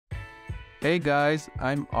Hey guys,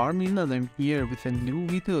 I'm Armin and I'm here with a new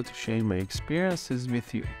video to share my experiences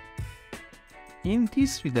with you. In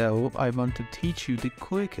this video, I want to teach you the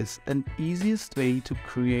quickest and easiest way to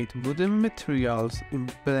create wooden materials in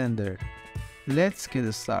Blender. Let's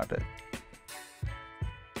get started.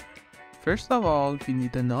 First of all, we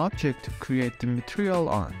need an object to create the material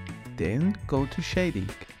on. Then go to shading.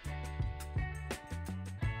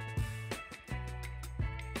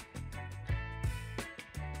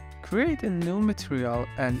 Create a new material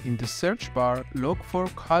and in the search bar look for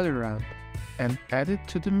color ramp and add it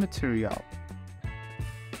to the material.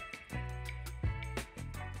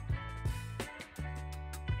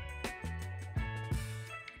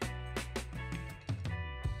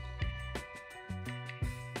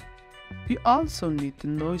 We also need the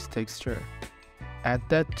noise texture. Add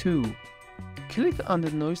that too. Click on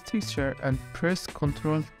the noise texture and press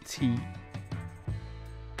Ctrl T.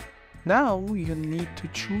 Now you need to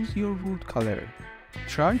choose your wood color.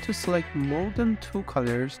 Try to select more than 2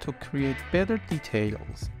 colors to create better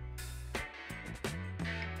details.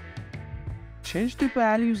 Change the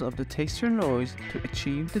values of the texture noise to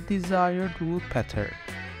achieve the desired wood pattern,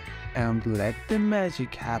 and let the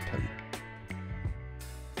magic happen.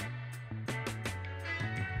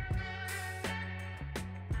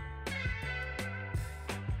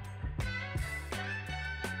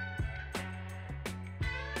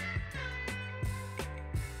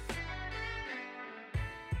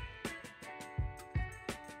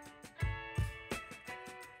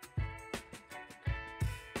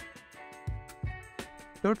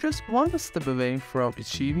 You're just one step away from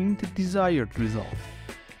achieving the desired result.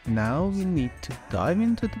 Now we need to dive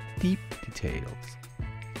into the deep details.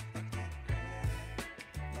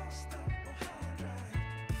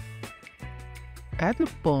 Add a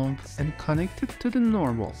bump and connect it to the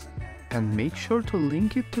normal, and make sure to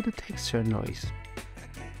link it to the texture noise.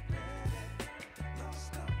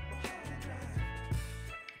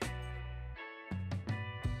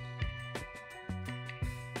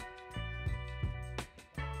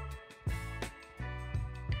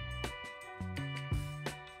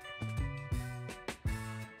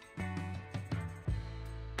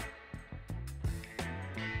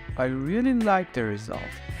 I really like the result.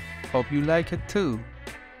 Hope you like it too.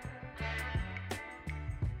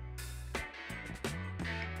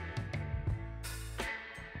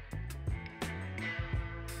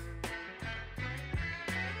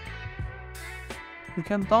 You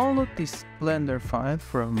can download this Blender file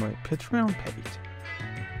from my Patreon page.